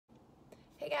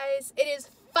guys, it is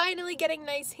finally getting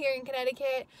nice here in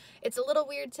Connecticut. It's a little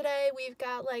weird today. We've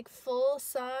got like full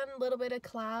sun, a little bit of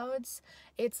clouds.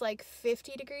 It's like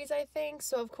 50 degrees, I think.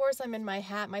 So of course I'm in my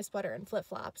hat, my sweater, and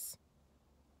flip-flops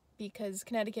because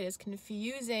Connecticut is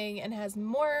confusing and has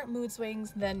more mood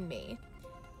swings than me.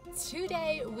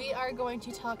 Today we are going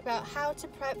to talk about how to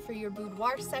prep for your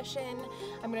boudoir session.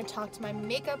 I'm going to talk to my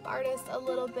makeup artist a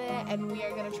little bit, and we are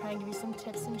going to try and give you some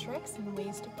tips and tricks and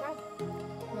ways to prep.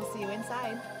 We'll see you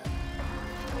inside.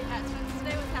 We had twins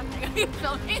today. What's happening? Are you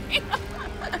filming?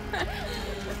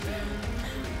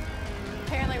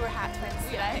 Apparently we're hat twins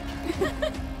today.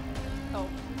 Oh.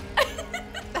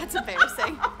 That's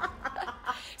embarrassing.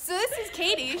 So this is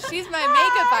Katie. She's my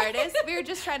makeup artist. We were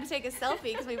just trying to take a selfie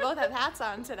because we both have hats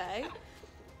on today.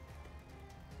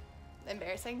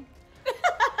 Embarrassing.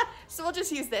 So we'll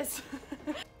just use this.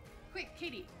 Quick,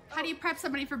 Katie, how do you prep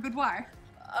somebody for boudoir?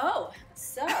 Oh,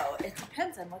 so it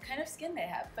depends on what kind of skin they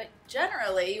have. But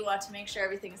generally, you want to make sure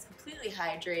everything is completely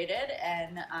hydrated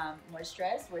and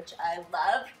moisturized, which I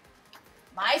love.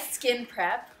 My skin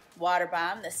prep, Water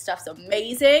Bomb. This stuff's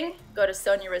amazing. Go to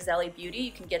Sonia Roselli Beauty.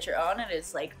 You can get your own. It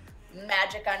is like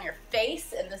magic on your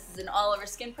face, and this is an all-over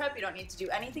skin prep. You don't need to do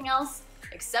anything else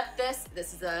except this.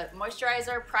 This is a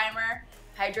moisturizer, primer,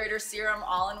 hydrator, serum,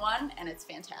 all in one, and it's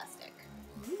fantastic.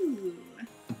 Ooh.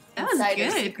 That was Insider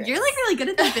good. secrets. You're like really good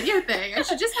at the video thing. I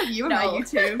should just have you on my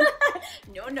YouTube.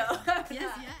 No. Yes,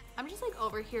 yeah. I'm just like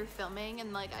over here filming,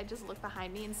 and like I just look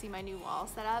behind me and see my new wall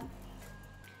set up.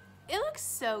 It looks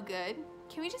so good.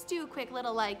 Can we just do a quick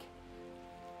little like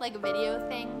video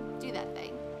thing? Do that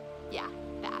thing. Yeah,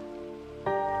 that.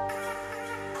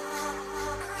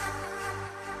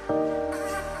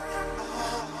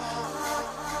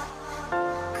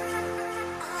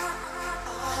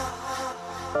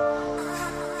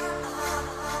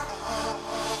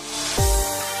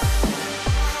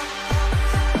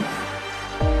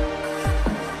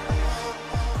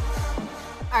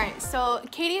 Alright, so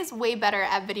Katie is way better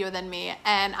at video than me,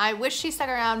 and I wish she stuck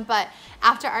around, but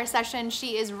after our session,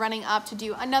 she is running up to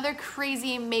do another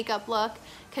crazy makeup look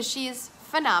because she's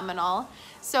phenomenal.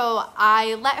 So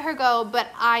I let her go, but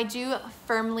I do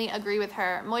firmly agree with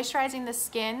her. Moisturizing the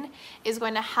skin is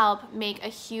going to help make a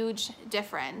huge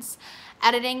difference.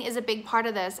 Editing is a big part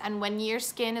of this, and when your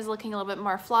skin is looking a little bit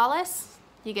more flawless,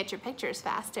 you get your pictures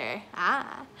faster.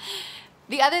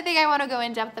 The other thing I want to go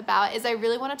in depth about is I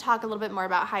really want to talk a little bit more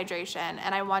about hydration,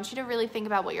 and I want you to really think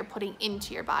about what you're putting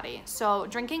into your body. So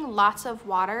drinking lots of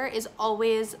water is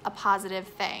always a positive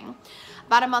thing.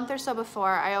 About a month or so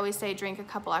before, I always say drink a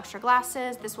couple extra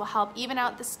glasses. This will help even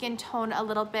out the skin tone a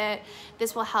little bit.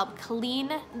 This will help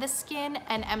clean the skin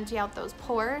and empty out those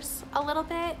pores a little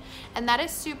bit. And that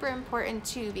is super important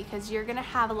too, because you're gonna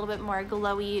have a little bit more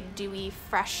glowy, dewy,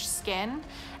 fresh skin.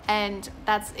 And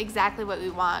that's exactly what we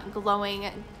want, glowing,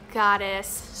 goddess,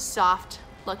 soft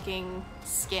looking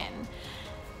skin.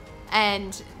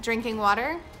 And drinking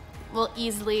water will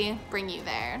easily bring you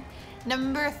there.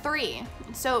 Number 3,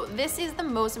 so this is the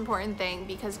most important thing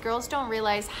because girls don't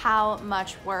realize how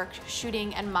much work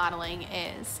shooting and modeling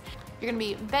is. You're gonna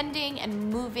be bending and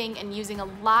moving and using a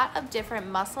lot of different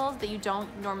muscles that you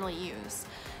don't normally use.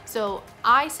 So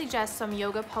I suggest some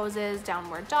yoga poses,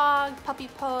 downward dog, puppy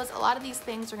pose. A lot of these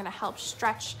things are gonna help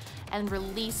stretch and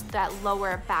release that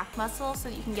lower back muscle so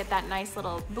that you can get that nice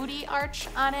little booty arch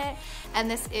on it.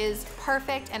 And this is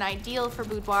perfect and ideal for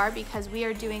boudoir because we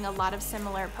are doing a lot of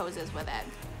similar poses with it.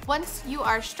 Once you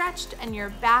are stretched and your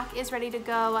back is ready to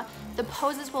go, the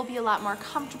poses will be a lot more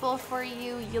comfortable for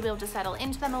you. You'll be able to settle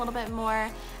into them a little bit more.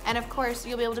 And of course,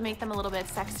 you'll be able to make them a little bit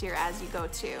sexier as you go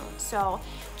too. So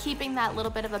keeping that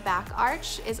little bit of a back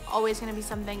arch is always gonna be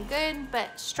something good,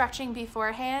 but stretching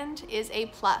beforehand is a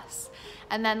plus.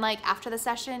 And then like after the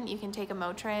session, you can take a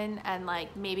Motrin and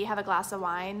like maybe have a glass of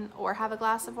wine or have a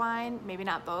glass of wine, maybe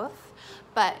not both,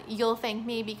 but you'll thank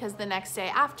me because the next day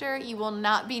after you will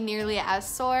not be nearly as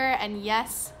sore. And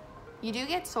yes, you do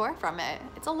get sore from it.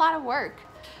 It's a lot of work.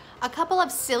 A couple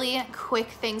of silly, quick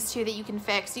things too that you can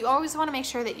fix. You always want to make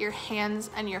sure that your hands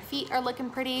and your feet are looking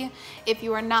pretty. If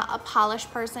you are not a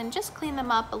polished person, just clean them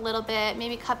up a little bit.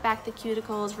 Maybe cut back the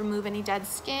cuticles, remove any dead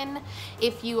skin.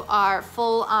 If you are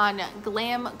full on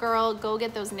glam girl, go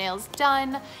get those nails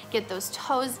done, get those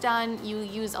toes done. You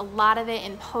use a lot of it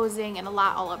in posing and a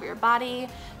lot all over your body.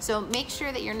 So make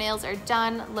sure that your nails are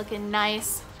done, looking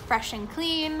nice, fresh and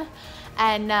clean,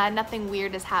 and nothing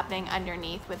weird is happening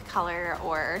underneath with color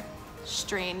or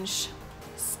strange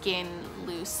skin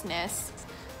looseness.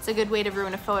 It's a good way to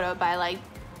ruin a photo by like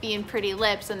being pretty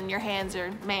lips and then your hands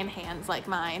are man hands like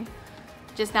mine.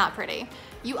 Just not pretty.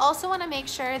 You also want to make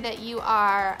sure that you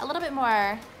are a little bit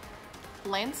more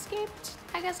landscaped,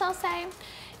 I guess I'll say.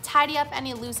 Tidy up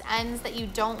any loose ends that you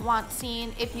don't want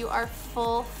seen. If you are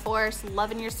full force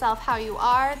loving yourself how you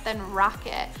are, then rock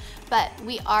it. But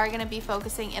we are gonna be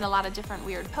focusing in a lot of different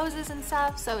weird poses and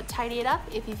stuff, so tidy it up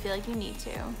if you feel like you need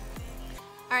to.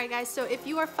 All right guys, so if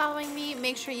you are following me,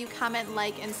 make sure you comment,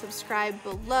 like, and subscribe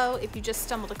below. If you just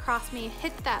stumbled across me,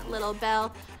 hit that little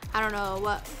bell. I don't know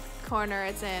what corner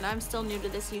it's in. I'm still new to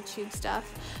this YouTube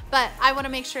stuff, but I want to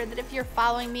make sure that if you're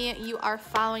following me, you are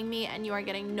following me and you are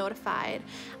getting notified.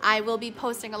 I will be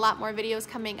posting a lot more videos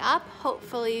coming up,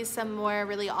 hopefully some more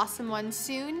really awesome ones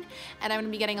soon, and I'm going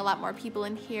to be getting a lot more people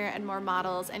in here and more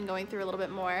models and going through a little bit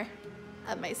more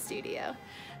of my studio.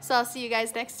 So I'll see you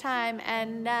guys next time,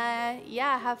 and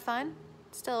yeah, have fun.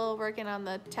 Still working on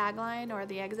the tagline or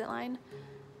the exit line.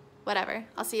 Whatever.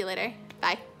 I'll see you later.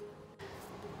 Bye.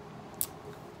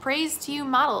 Praise to you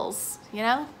models, you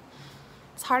know?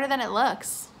 It's harder than it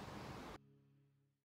looks.